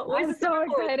 girl. I'm so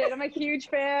excited. I'm a huge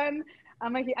fan.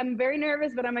 I'm very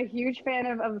nervous, but I'm a huge fan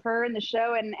of her and the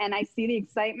show, and I see the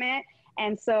excitement.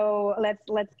 And so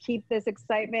let's keep this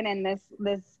excitement and this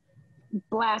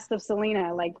blast of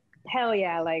Selena. Like, hell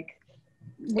yeah. Like,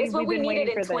 it's what we needed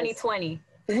in 2020.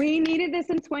 We needed this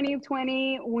in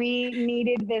 2020. We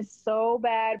needed this so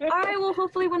bad. All right, well,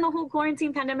 hopefully when the whole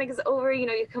quarantine pandemic is over, you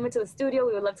know, you come into the studio,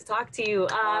 we would love to talk to you.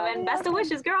 And best of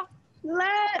wishes, girl.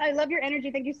 I love your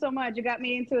energy. Thank you so much. You got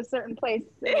me into a certain place.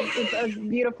 It was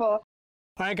beautiful. All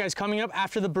right, guys, coming up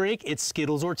after the break, it's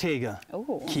SkittLeZ Ortiz.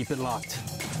 Oh. Keep it locked.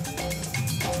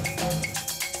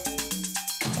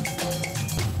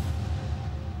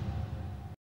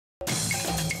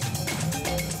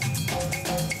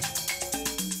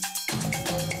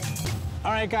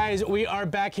 All right, guys, we are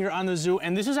back here on the zoo,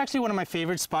 and this is actually one of my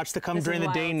favorite spots to come during the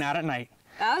day, not at night.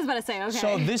 I was about to say, okay.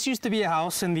 So this used to be a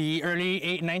house in the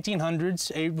early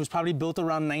 1900s. It was probably built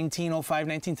around 1905,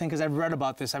 1910, because I've read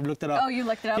about this. I've looked it up. Oh, you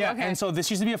looked it up? Yeah, okay. and so this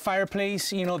used to be a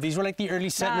fireplace. You know, these were like the early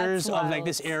settlers of like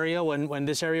this area when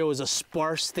this area was a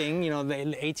sparse thing, you know, the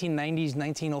 1890s,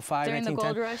 1905, During 1910. the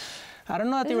gold rush? I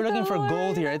don't know that they were looking for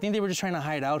gold here. I think they were just trying to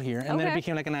hide out here, and then it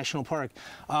became like a national park.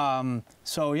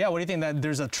 So yeah, what do you think? That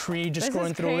there's a tree just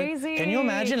growing through it? Can you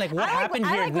imagine like what happened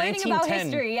here in 1910? About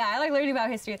history. Yeah, I like learning about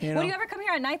history. You know? Would you ever come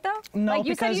here at night though? No, like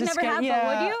you said you never have,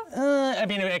 but would you? I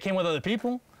mean, I came with other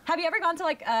people. Have you ever gone to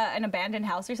like an abandoned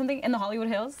house or something in the Hollywood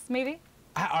Hills, maybe?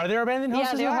 Are there abandoned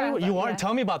houses in Hollywood? You want?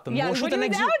 Tell me about them. Yeah, we'll shoot the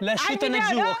next zoo. Let's shoot the next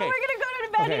zoo. Okay. We're gonna go to an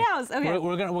abandoned house. Okay.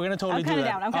 We're gonna totally do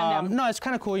that. I'm kinda down. No, it's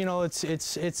kind of cool. You know, it's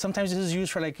sometimes this is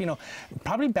used for like, you know,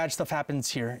 probably bad stuff happens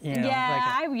here. You know,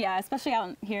 yeah, like, especially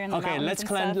out here in the mountains.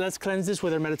 Okay, let's cleanse this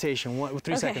with our meditation.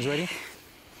 3 seconds. Ready?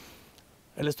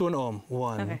 Let's do an Om.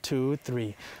 1, 2,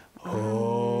 3. Om.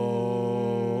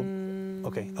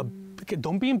 Okay.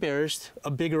 Don't be embarrassed.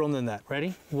 A bigger Om than that.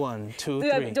 Ready? 1, 2,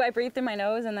 3. Do I breathe through my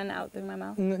nose and then out through my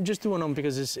mouth? Just do an Om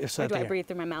because it's or do I breathe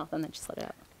through my mouth and then just let it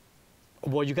out?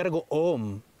 Well, you gotta go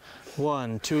Om.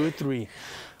 1, 2, 3.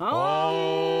 Om.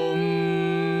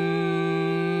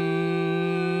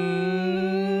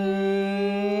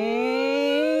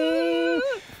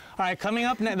 All right, coming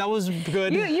up next, that was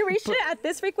good. You reached it at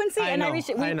this frequency, and I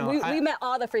reached it. We met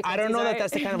all the frequencies. I don't know that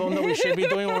that's the kind of Om that we should be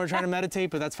doing when we're trying to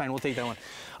meditate, but that's fine. We'll take that one.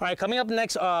 All right, coming up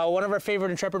next, one of our favorite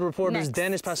intrepid reporters,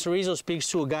 Dennis Pastorizo, speaks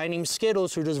to a guy named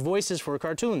SkittLeZ who does voices for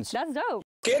cartoons. That's dope.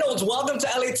 SkittLeZ, welcome to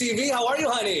LATV. How are you,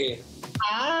 honey?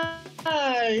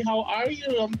 Hi, how are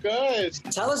you? I'm good.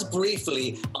 Tell us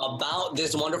briefly about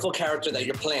this wonderful character that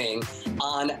you're playing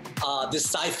on this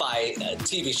sci-fi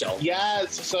TV show.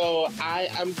 Yes, so I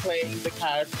am playing the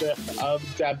character of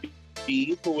Debbie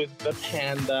Debbie, who is the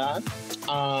panda,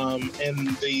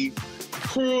 and the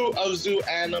crew of zoo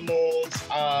animals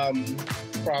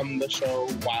from the show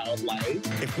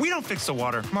Wildlife. If we don't fix the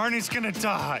water, Marnie's gonna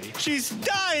die. She's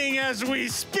dying as we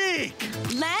speak.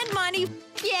 Land Marnie,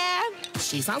 yeah.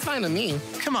 She sounds fine to me.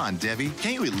 Come on, Debbie.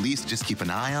 Can't you at least just keep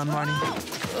an eye on Marnie?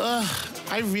 Ugh,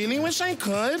 I really wish I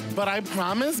could, but I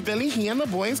promised Billy he and the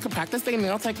boys could practice their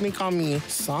nail technique on me.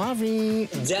 Sorry.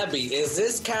 Debbie, is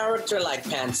this character like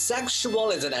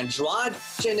pansexual? Is it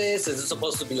androgynous? Is it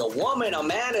supposed to be a woman, a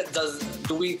man?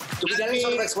 Do we get any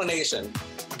sort of explanation?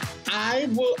 I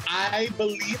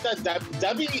believe that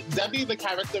Debbie, the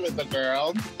character, is a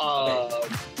girl.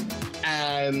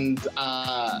 And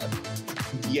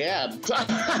yeah.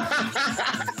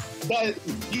 But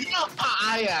you know how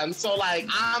I am, so like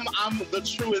I'm the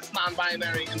truest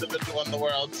non-binary individual in the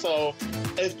world. So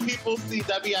if people see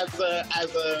Debbie as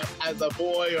a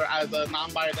boy or as a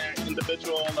non-binary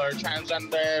individual or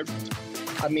transgender,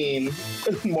 I mean,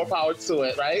 more power to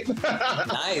it, right?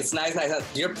 Nice.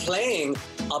 You're playing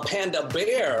a panda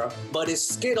bear, but is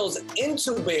Skittles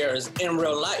into bears in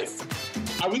real life?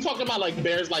 Are we talking about like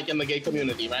bears like in the gay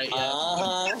community, right? Yeah.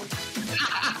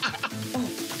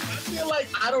 I feel like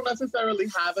I don't necessarily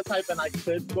have a type, and I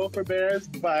could go for bears,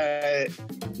 but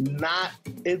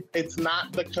it's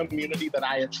not the community that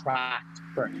I attract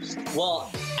first. Well,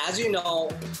 as you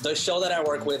know, the show that I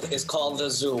work with is called The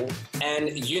Zoo, and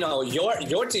you know your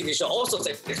TV show also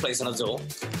takes place in a zoo.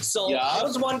 So yeah. I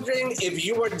was wondering if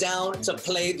you were down to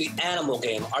play the animal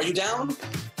game. Are you down?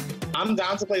 I'm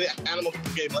down to play the animal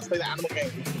game. Let's play the animal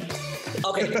game.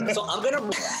 Okay, so we're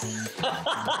gonna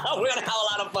have a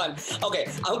lot of fun. Okay,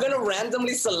 I'm gonna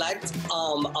randomly select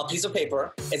a piece of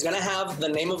paper. It's gonna have the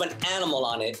name of an animal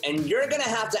on it, and you're gonna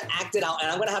have to act it out,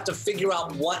 and I'm gonna have to figure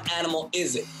out what animal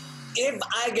is it. If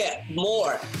I get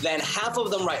more than half of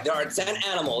them right, there are 10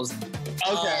 animals.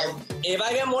 Okay. If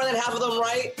I get more than half of them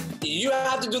right, you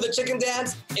have to do the chicken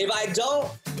dance. If I don't,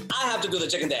 I have to do the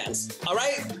chicken dance. All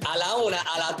right? A la una,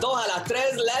 a la dos, a la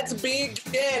tres, let's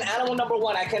begin. Animal number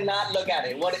 1, I cannot look at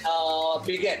it.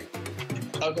 Begin.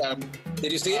 Okay.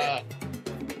 Did you see it?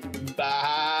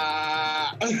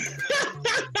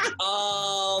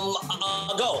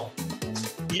 Go.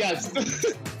 Yes.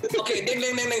 Okay, ding,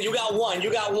 ding, ding, ding. You got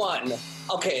one.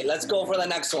 Okay, let's go for the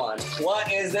next one. What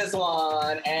is this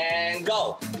one? And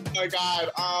go. Oh my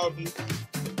God.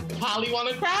 Polly want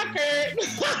a cracker.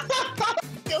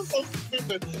 You're so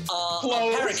stupid.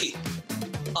 Parakeet.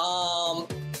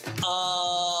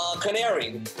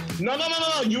 Canary. No.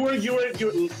 You were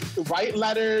right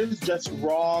letters, just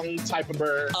wrong type of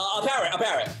bird. A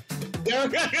parrot.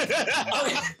 Okay.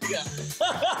 Yeah.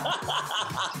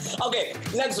 Okay,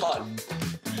 next one.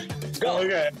 Go.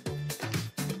 Okay.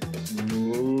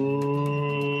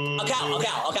 A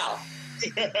cow.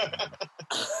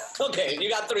 Okay, you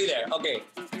got 3 there. Okay.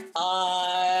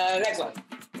 Next one.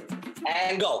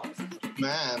 And go.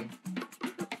 Man.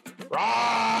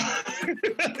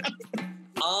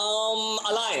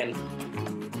 A lion.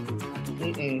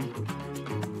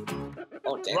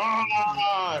 Oh, damn.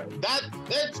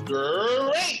 That's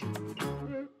great.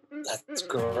 That's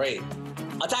great.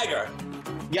 A tiger.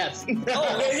 Yes.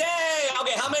 Oh, okay, yay!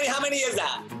 Okay, how many is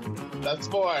that? That's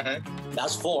 4.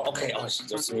 That's 4. Okay. Oh,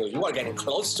 you are getting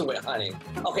close to it, honey.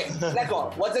 Okay, next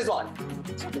one. What's this one?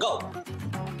 Go.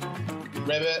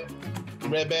 Ribbit.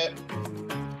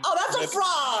 Oh, that's a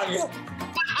frog!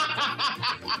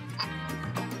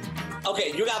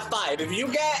 Okay, you got 5. If you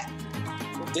get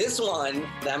this one,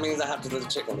 that means I have to do the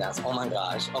chicken dance. Oh my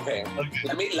gosh. Okay.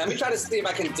 Let me try to see if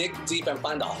I can dig deep and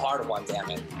find a hard one, damn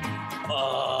it.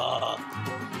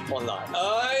 Hold on.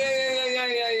 Oh,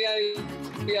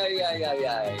 yeah.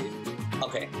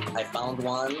 Okay, I found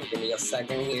one. Give me a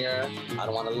second here. I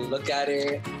don't want to look at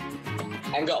it.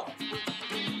 And go.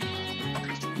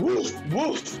 Woof. A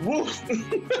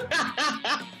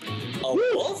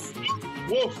wolf?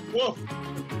 Woof.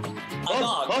 A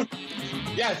dog.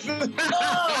 Yes.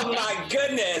 Oh my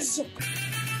goodness.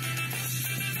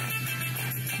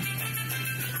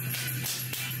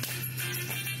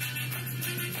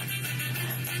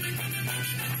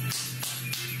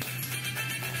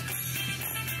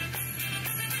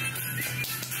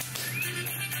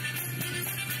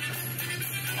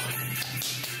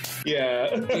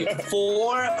 Yeah.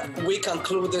 Before we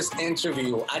conclude this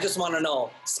interview, I just want to know,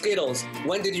 Skittles,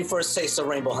 when did you first taste the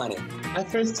rainbow honey? I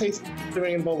first tasted the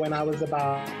rainbow when I was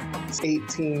about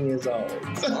 18 years old.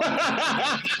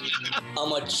 A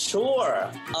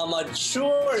mature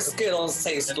Skittles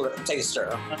taster.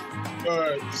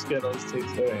 Skittles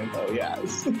taste the rainbow,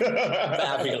 yes.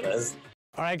 Fabulous.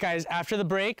 All right, guys, after the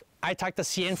break, I talked to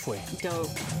Cienfue. Dope.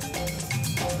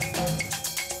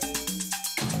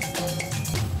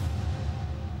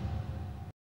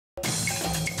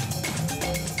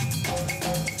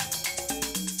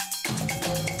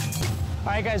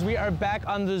 right, guys, we are back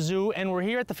on the zoo, and we're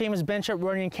here at the famous bench at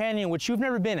Runyon Canyon, which you've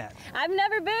never been at. I've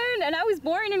never been, and I was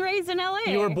born and raised in LA.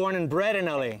 You were born and bred in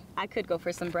LA. I could go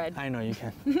for some bread. I know you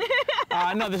can.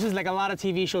 No, this is like a lot of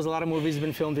TV shows, a lot of movies have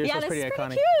been filmed here, so it's pretty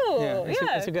iconic. Cute.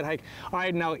 Yeah, it's a good hike. All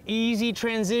right, now easy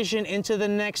transition into the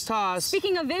next toss.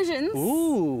 Speaking of visions.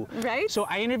 Ooh. Right? So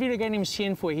I interviewed a guy named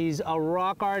Cienfue. He's a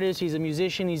rock artist, he's a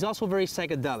musician, he's also very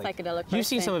psychedelic. You've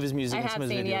seen some of his music I and some of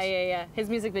his seen, videos. yeah. His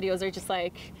music videos are just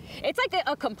like, it's like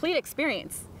a complete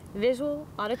experience. Visual,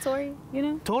 auditory, you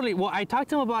know? Totally. Well, I talked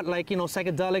to him about like, you know,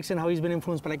 psychedelics and how he's been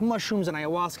influenced by like mushrooms and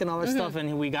ayahuasca and all that stuff,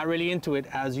 and we got really into it,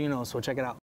 as you know, so check it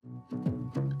out.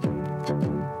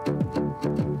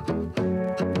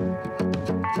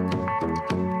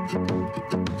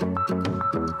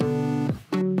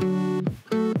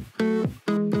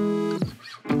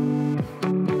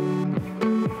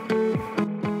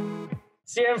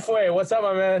 Cienfue, what's up,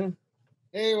 my man?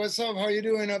 Hey, what's up? How you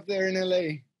doing up there in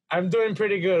LA? I'm doing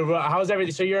pretty good. How's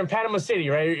everything? So you're in Panama City,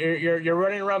 right? You're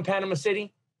running around Panama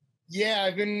City?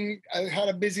 Yeah, I had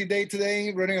a busy day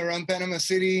today running around Panama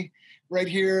City, right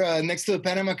here next to the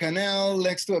Panama Canal,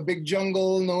 next to a big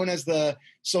jungle known as the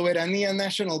Soberanía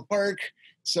National Park.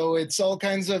 So it's all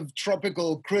kinds of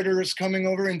tropical critters coming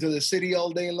over into the city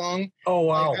all day long. Oh,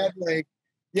 wow.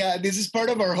 Yeah, this is part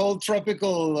of our whole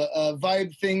tropical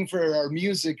vibe thing for our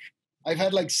music. I've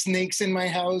had like snakes in my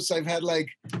house. I've had like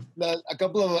a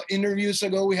couple of interviews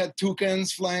ago, we had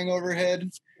toucans flying overhead.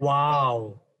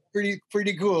 Wow. Pretty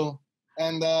cool.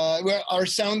 And our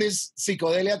sound is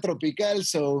psicodelia tropical,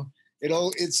 so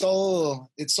it's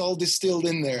all distilled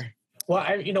in there. Well,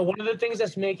 one of the things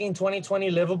that's making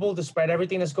 2020 livable, despite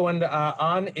everything that's going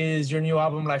on, is your new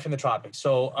album, Life in the Tropics.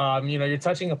 So, you're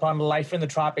touching upon Life in the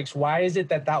Tropics. Why is it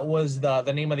that was the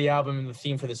name of the album and the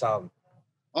theme for this album?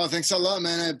 Oh, thanks a lot,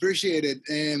 man. I appreciate it.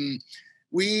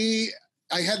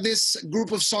 I had this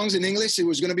group of songs in English. It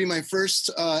was going to be my first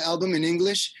album in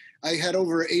English. I had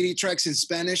over 80 tracks in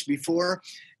Spanish before.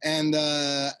 And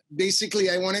basically,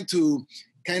 I wanted to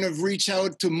kind of reach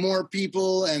out to more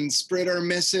people and spread our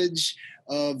message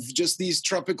of just these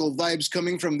tropical vibes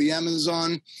coming from the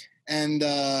Amazon and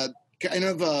kind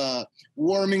of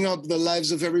warming up the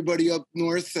lives of everybody up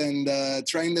north and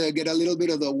trying to get a little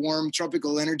bit of the warm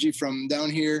tropical energy from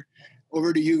down here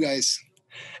over to you guys.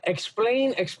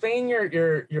 Explain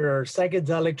your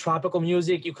psychedelic tropical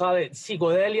music. You call it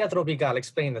psicodelia tropical.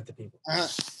 Explain that to people.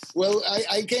 Well,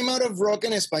 I came out of rock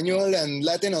en español and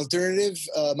Latin alternative.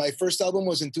 My first album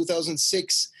was in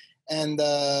 2006, and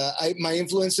my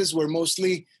influences were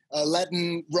mostly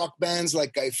Latin rock bands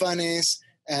like Caifanes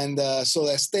and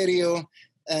Soda Stereo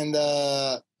and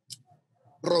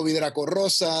Robbie Draco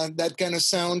Rosa, that kind of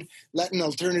sound, Latin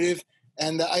alternative.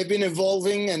 And I've been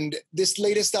evolving, and this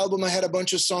latest album, I had a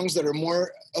bunch of songs that are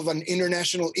more of an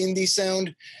international indie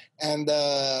sound, and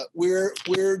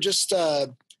we're just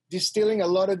distilling a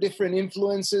lot of different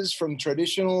influences from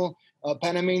traditional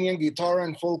Panamanian guitar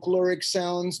and folkloric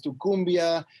sounds to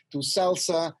cumbia to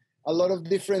salsa, a lot of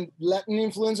different Latin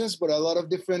influences, but a lot of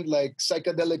different like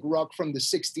psychedelic rock from the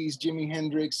 60s, Jimi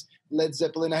Hendrix, Led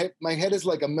Zeppelin. My head is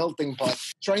like a melting pot,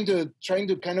 trying to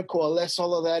kind of coalesce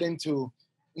all of that into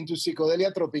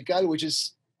psicodelia tropical, which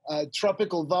is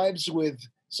tropical vibes with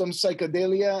some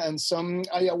psychedelia and some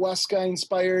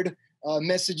ayahuasca-inspired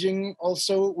messaging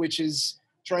also, which is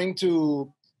trying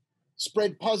to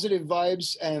spread positive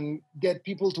vibes and get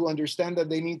people to understand that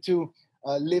they need to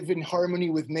live in harmony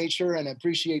with nature and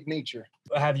appreciate nature.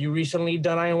 Have you recently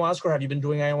done ayahuasca, or have you been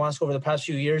doing ayahuasca over the past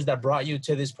few years that brought you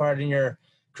to this part in your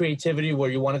creativity where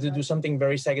you wanted to do something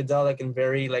very psychedelic and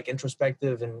very like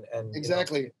introspective and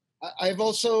Exactly. I've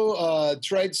also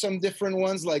tried some different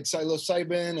ones like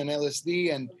psilocybin and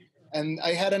LSD, and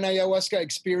I had an ayahuasca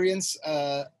experience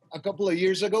a couple of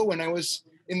years ago when I was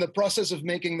in the process of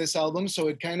making this album. So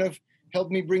it kind of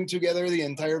helped me bring together the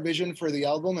entire vision for the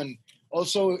album, and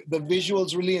also the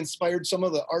visuals really inspired some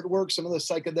of the artwork, some of the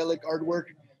psychedelic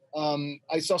artwork.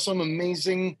 I saw some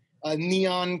amazing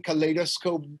neon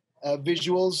kaleidoscope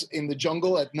visuals in the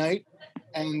jungle at night.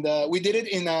 And we did it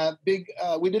in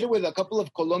we did it with a couple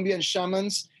of Colombian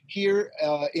shamans here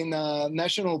in a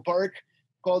national park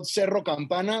called Cerro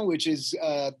Campana, which is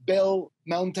Bell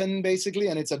Mountain, basically,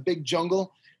 and it's a big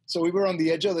jungle. So we were on the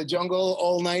edge of the jungle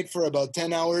all night for about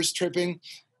 10 hours tripping,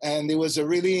 and it was a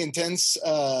really intense,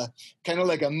 kind of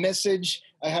like a message.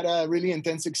 I had a really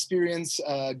intense experience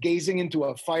gazing into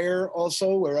a fire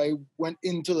also, where I went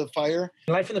into the fire.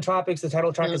 Life in the Tropics, the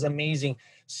title track is amazing.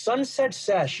 Sunset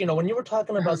Sesh, when you were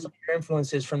talking about some of your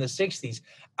influences from the 60s,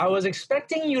 I was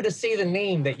expecting you to say the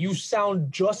name that you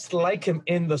sound just like him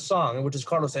in the song, which is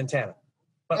Carlos Santana.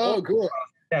 But cool.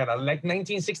 Yeah, like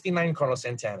 1969 Carlos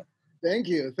Santana. Thank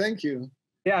you. Thank you.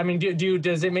 Yeah, I mean,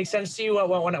 does it make sense to you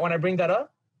when I bring that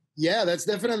up? Yeah, that's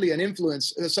definitely an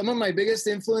influence. Some of my biggest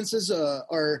influences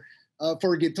are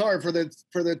for guitar, for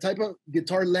the type of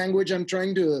guitar language I'm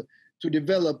trying to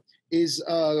develop is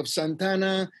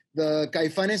Santana. The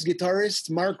Caifanes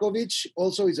guitarist Markovich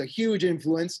also is a huge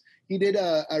influence. He did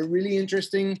a really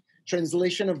interesting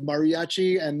translation of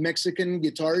mariachi and Mexican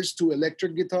guitars to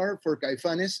electric guitar for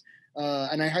Caifanes.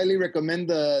 And I highly recommend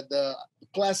the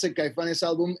classic Caifanes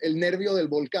album, El Nervio del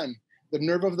Volcán, The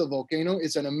Nerve of the Volcano.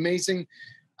 It's an amazing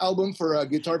album for a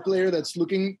guitar player that's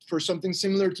looking for something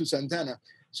similar to Santana.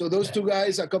 So those two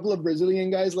guys, a couple of Brazilian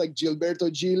guys like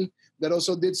Gilberto Gil, that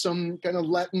also did some kind of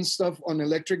Latin stuff on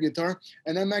electric guitar.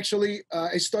 And I'm actually,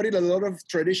 I studied a lot of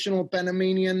traditional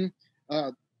Panamanian,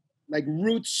 like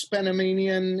roots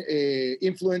Panamanian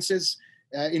influences.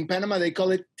 In Panama, they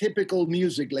call it typical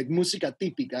music, like música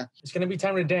típica. It's going to be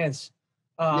time to dance.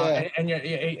 And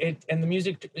the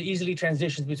music easily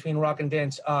transitions between rock and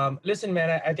dance. Listen,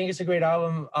 man, I think it's a great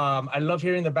album. I love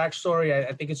hearing the backstory.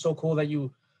 I think it's so cool that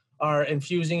you are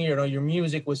infusing your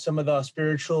music with some of the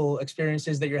spiritual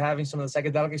experiences that you're having, some of the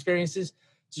psychedelic experiences.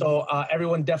 So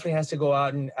everyone definitely has to go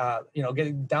out and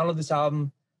download this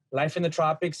album, Life in the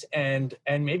Tropics, and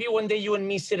maybe one day you and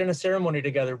me sit in a ceremony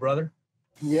together, brother.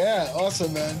 Yeah,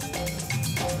 awesome, man.